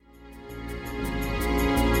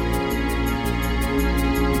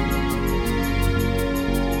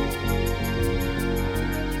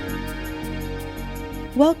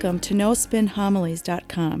Welcome to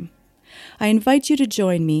nospinhomilies.com. I invite you to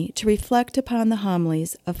join me to reflect upon the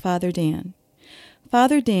homilies of Father Dan.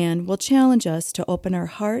 Father Dan will challenge us to open our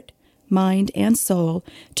heart, mind, and soul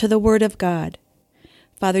to the Word of God.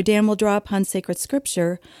 Father Dan will draw upon sacred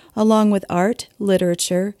scripture along with art,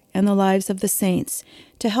 literature, and the lives of the saints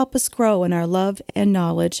to help us grow in our love and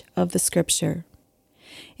knowledge of the scripture.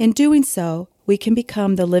 In doing so, we can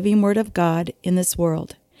become the living Word of God in this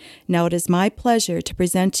world. Now it is my pleasure to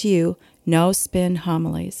present to you No Spin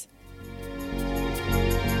Homilies.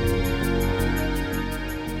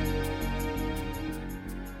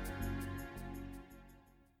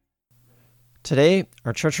 Today,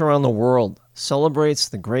 our church around the world celebrates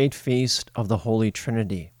the great feast of the Holy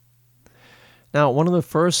Trinity. Now, one of the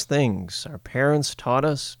first things our parents taught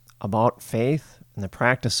us about faith and the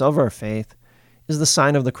practice of our faith is the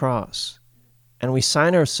sign of the cross. And we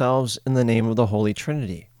sign ourselves in the name of the Holy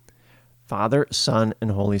Trinity, Father, Son, and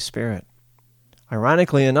Holy Spirit.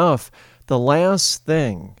 Ironically enough, the last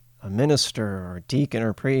thing a minister or deacon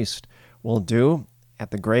or priest will do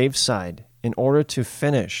at the graveside in order to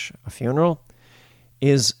finish a funeral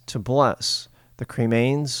is to bless the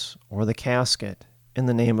cremains or the casket in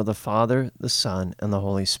the name of the Father, the Son, and the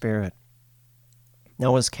Holy Spirit.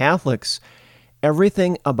 Now, as Catholics,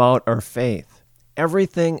 everything about our faith,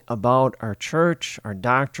 everything about our church, our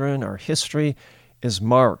doctrine, our history is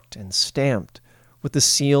marked and stamped with the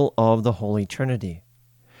seal of the Holy Trinity.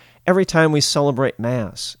 Every time we celebrate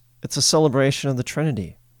Mass, it's a celebration of the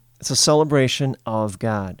Trinity. It's a celebration of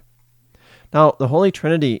God. Now, the Holy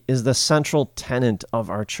Trinity is the central tenet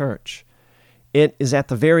of our church. It is at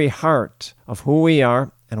the very heart of who we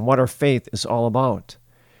are and what our faith is all about.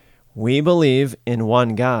 We believe in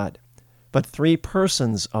one God, but three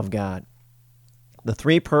persons of God. The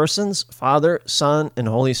three persons, Father, Son, and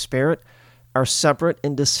Holy Spirit, are separate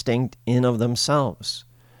and distinct in of themselves.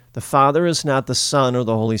 The Father is not the Son or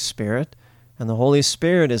the Holy Spirit, and the Holy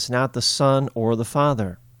Spirit is not the Son or the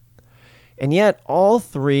Father. And yet all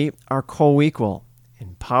three are co-equal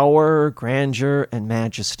in power, grandeur, and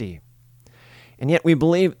majesty. And yet we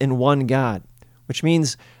believe in one God, which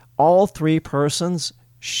means all three persons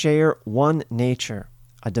share one nature,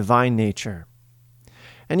 a divine nature.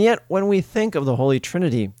 And yet when we think of the Holy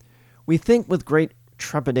Trinity, we think with great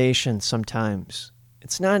trepidation sometimes.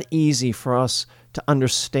 It's not easy for us to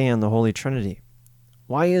understand the Holy Trinity.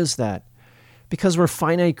 Why is that? Because we're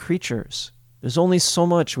finite creatures. There's only so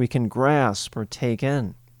much we can grasp or take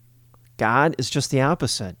in. God is just the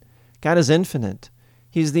opposite. God is infinite.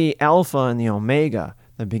 He's the Alpha and the Omega,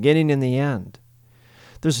 the beginning and the end.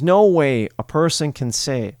 There's no way a person can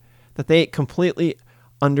say that they completely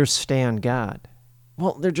understand God.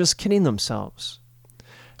 Well, they're just kidding themselves.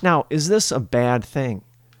 Now, is this a bad thing?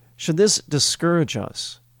 Should this discourage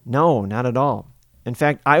us? No, not at all. In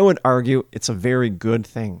fact, I would argue it's a very good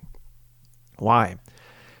thing. Why?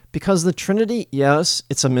 Because the Trinity, yes,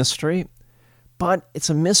 it's a mystery, but it's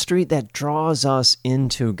a mystery that draws us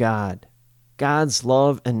into God, God's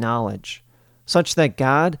love and knowledge, such that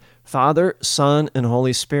God, Father, Son, and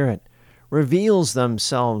Holy Spirit reveals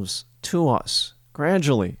themselves to us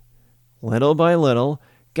gradually. Little by little,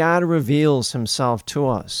 God reveals himself to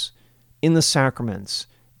us in the sacraments,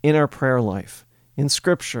 in our prayer life, in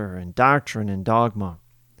Scripture and doctrine and dogma.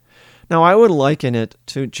 Now, I would liken it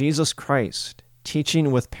to Jesus Christ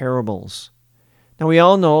teaching with parables. Now, we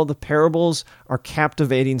all know the parables are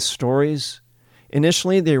captivating stories.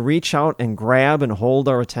 Initially, they reach out and grab and hold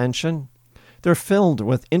our attention. They're filled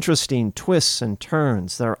with interesting twists and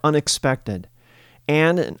turns that are unexpected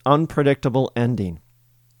and an unpredictable ending.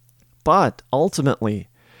 But ultimately,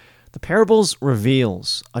 the parables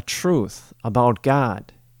reveals a truth about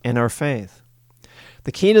God and our faith.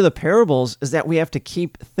 The key to the parables is that we have to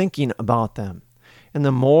keep thinking about them. And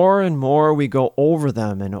the more and more we go over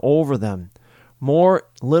them and over them, more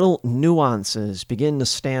little nuances begin to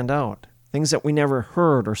stand out, things that we never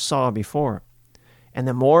heard or saw before. And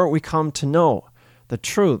the more we come to know the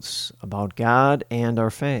truths about God and our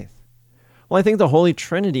faith. Well, I think the Holy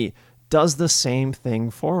Trinity does the same thing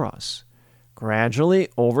for us. Gradually,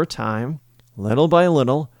 over time, little by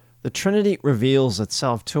little, the Trinity reveals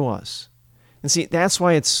itself to us. And see, that's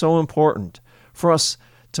why it's so important for us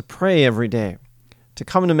to pray every day, to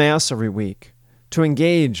come to Mass every week, to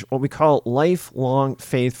engage what we call lifelong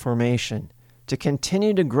faith formation, to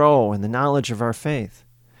continue to grow in the knowledge of our faith.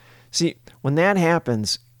 See, when that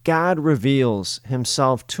happens, God reveals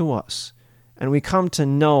himself to us, and we come to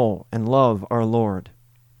know and love our Lord.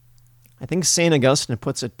 I think St. Augustine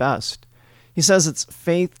puts it best. He says it's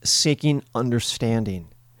faith-seeking understanding.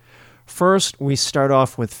 First, we start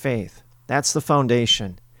off with faith. That's the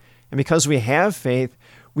foundation. And because we have faith,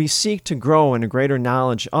 we seek to grow in a greater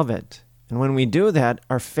knowledge of it. And when we do that,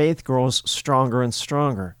 our faith grows stronger and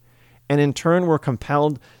stronger. And in turn, we're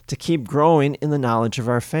compelled to keep growing in the knowledge of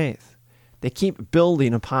our faith. They keep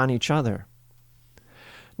building upon each other.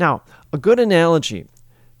 Now, a good analogy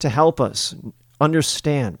to help us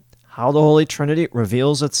understand how the Holy Trinity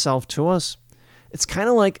reveals itself to us, it's kind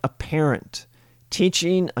of like a parent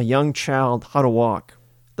teaching a young child how to walk.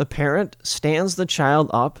 The parent stands the child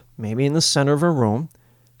up, maybe in the center of a room,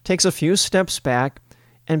 takes a few steps back,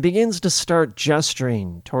 and begins to start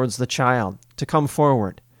gesturing towards the child to come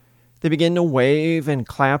forward. They begin to wave and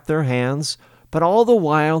clap their hands, but all the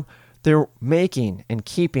while they're making and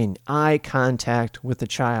keeping eye contact with the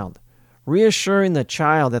child, reassuring the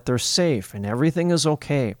child that they're safe and everything is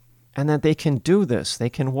okay, and that they can do this, they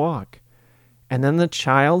can walk. And then the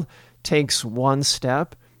child takes one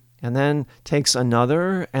step, and then takes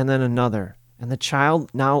another, and then another. And the child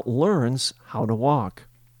now learns how to walk.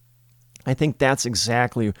 I think that's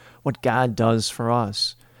exactly what God does for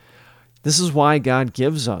us. This is why God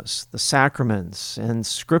gives us the sacraments and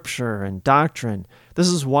scripture and doctrine. This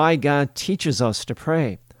is why God teaches us to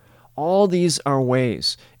pray. All these are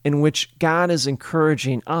ways in which God is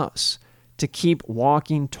encouraging us to keep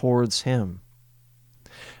walking towards Him.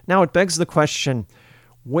 Now it begs the question,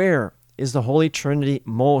 where is the Holy Trinity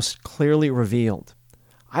most clearly revealed?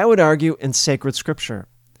 I would argue in sacred scripture.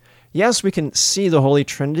 Yes, we can see the Holy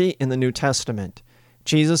Trinity in the New Testament,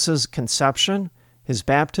 Jesus' conception, His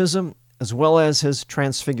baptism, as well as His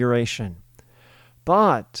transfiguration.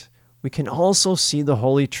 But we can also see the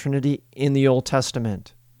Holy Trinity in the Old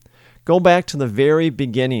Testament. Go back to the very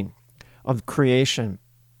beginning of creation.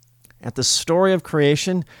 At the story of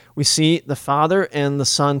creation, we see the Father and the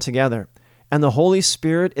Son together. And the Holy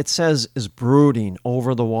Spirit, it says, is brooding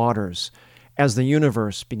over the waters as the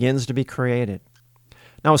universe begins to be created.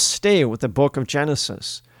 Now stay with the book of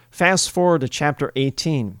Genesis. Fast forward to chapter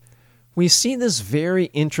 18. We see this very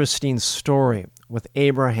interesting story with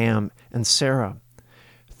Abraham and Sarah.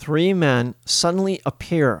 3 men suddenly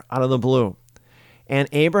appear out of the blue, and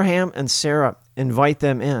Abraham and Sarah invite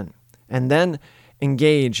them in, and then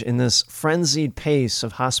engage in this frenzied pace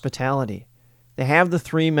of hospitality. They have the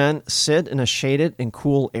 3 men sit in a shaded and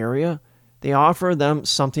cool area. They offer them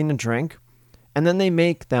something to drink, and then they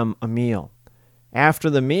make them a meal. After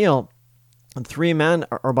the meal, the 3 men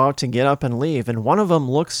are about to get up and leave, and one of them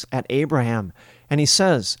looks at Abraham, and he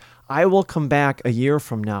says, "I will come back a year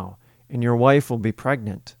from now, and your wife will be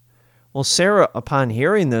pregnant." Well, Sarah, upon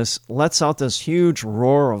hearing this, lets out this huge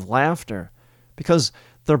roar of laughter, because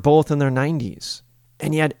they're both in their 90s,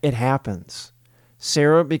 and yet it happens.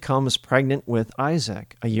 Sarah becomes pregnant with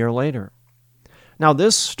Isaac a year later. Now,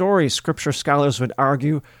 this story, Scripture scholars would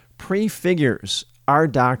argue, prefigures our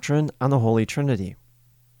doctrine on the Holy Trinity.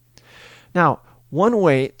 Now, one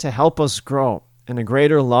way to help us grow in a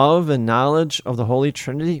greater love and knowledge of the Holy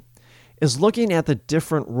Trinity is looking at the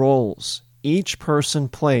different roles each person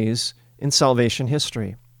plays in salvation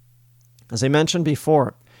history. As I mentioned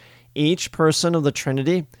before, each person of the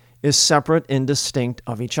Trinity is separate and distinct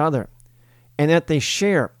of each other, and yet they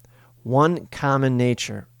share one common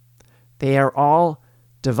nature. They are all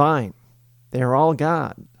divine. They are all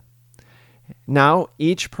God. Now,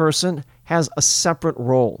 each person has a separate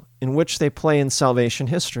role in which they play in salvation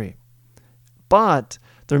history. But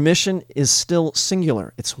their mission is still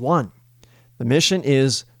singular. It's one. The mission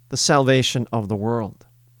is the salvation of the world.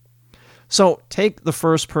 So take the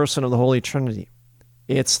first person of the Holy Trinity.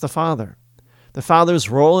 It's the Father. The Father's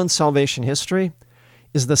role in salvation history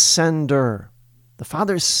is the sender. The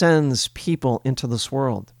Father sends people into this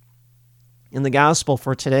world. In the gospel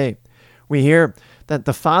for today, we hear that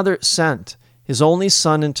the Father sent His only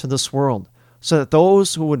Son into this world so that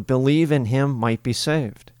those who would believe in Him might be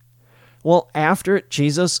saved. Well, after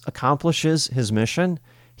Jesus accomplishes His mission,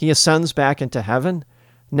 He ascends back into heaven.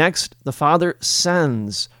 Next, the Father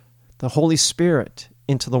sends the Holy Spirit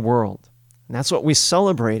into the world. And that's what we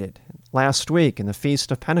celebrated last week in the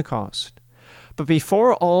Feast of Pentecost. But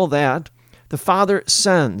before all that, the Father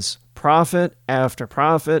sends prophet after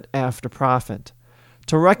prophet after prophet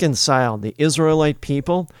to reconcile the Israelite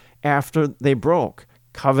people after they broke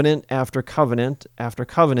covenant after covenant after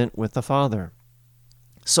covenant with the Father.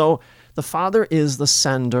 So the Father is the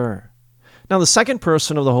sender. Now the second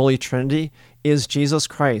person of the Holy Trinity is Jesus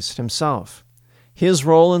Christ Himself. His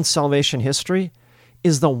role in salvation history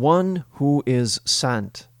is the one who is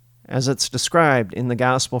sent, as it's described in the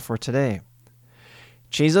gospel for today.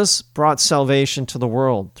 Jesus brought salvation to the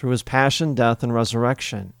world through His passion, death, and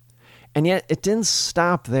resurrection. And yet it didn't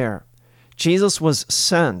stop there. Jesus was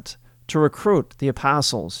sent to recruit the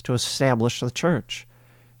apostles to establish the church.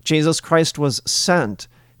 Jesus Christ was sent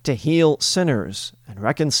to heal sinners and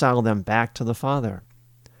reconcile them back to the Father.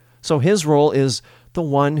 So his role is the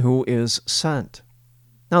one who is sent.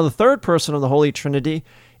 Now, the third person of the Holy Trinity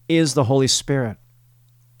is the Holy Spirit.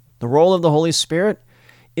 The role of the Holy Spirit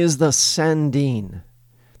is the sending.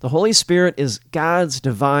 The Holy Spirit is God's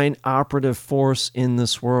divine operative force in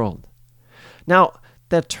this world. Now,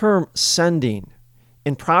 that term sending,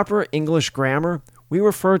 in proper English grammar, we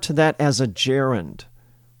refer to that as a gerund,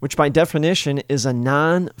 which by definition is a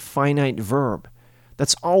non-finite verb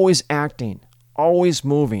that's always acting, always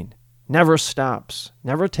moving, never stops,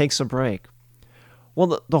 never takes a break.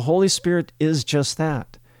 Well, the Holy Spirit is just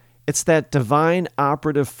that. It's that divine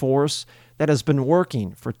operative force that has been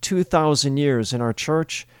working for 2,000 years in our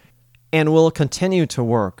church and will continue to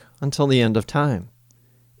work until the end of time.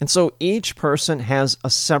 And so each person has a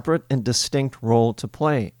separate and distinct role to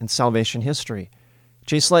play in salvation history,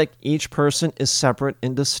 just like each person is separate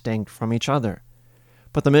and distinct from each other.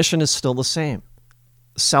 But the mission is still the same,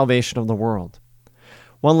 salvation of the world.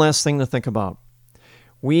 One last thing to think about.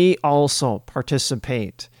 We also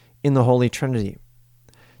participate in the Holy Trinity.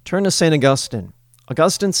 Turn to St. Augustine.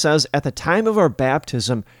 Augustine says, at the time of our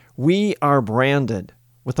baptism, we are branded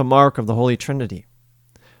with the mark of the Holy Trinity.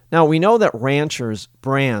 Now, we know that ranchers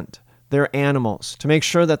brand their animals to make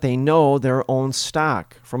sure that they know their own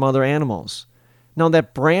stock from other animals. Now,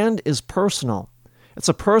 that brand is personal. It's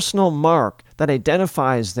a personal mark that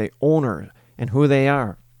identifies the owner and who they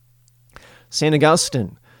are. St.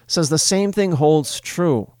 Augustine says the same thing holds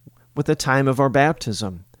true with the time of our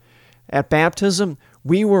baptism. At baptism,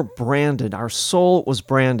 we were branded, our soul was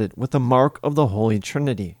branded with the mark of the Holy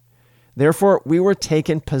Trinity. Therefore, we were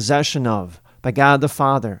taken possession of by God the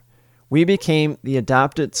Father. We became the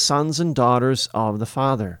adopted sons and daughters of the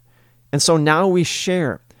Father. And so now we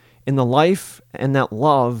share in the life and that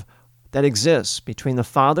love that exists between the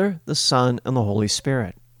Father, the Son, and the Holy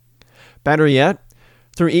Spirit. Better yet,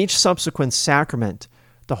 through each subsequent sacrament,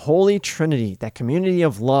 the Holy Trinity, that community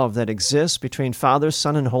of love that exists between Father,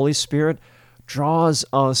 Son, and Holy Spirit, draws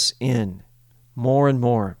us in more and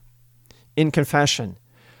more. In confession,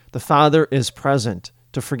 the Father is present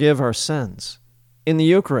to forgive our sins. In the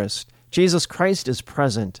Eucharist, Jesus Christ is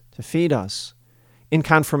present to feed us. In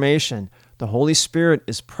confirmation, the Holy Spirit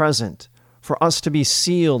is present for us to be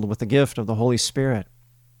sealed with the gift of the Holy Spirit.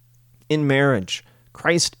 In marriage,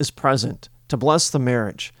 Christ is present to bless the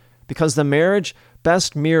marriage, because the marriage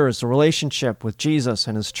best mirrors the relationship with Jesus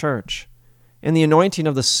and His church. In the anointing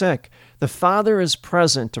of the sick, the Father is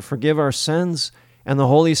present to forgive our sins, and the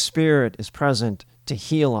Holy Spirit is present to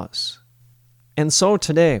heal us. And so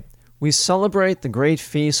today, we celebrate the great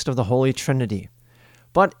feast of the Holy Trinity.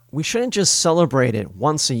 But we shouldn't just celebrate it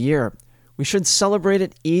once a year. We should celebrate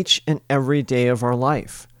it each and every day of our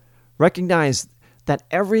life. Recognize that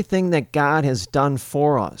everything that God has done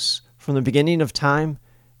for us from the beginning of time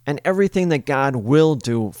and everything that God will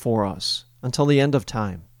do for us until the end of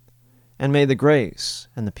time. And may the grace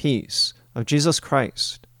and the peace of Jesus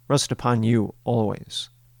Christ rest upon you always.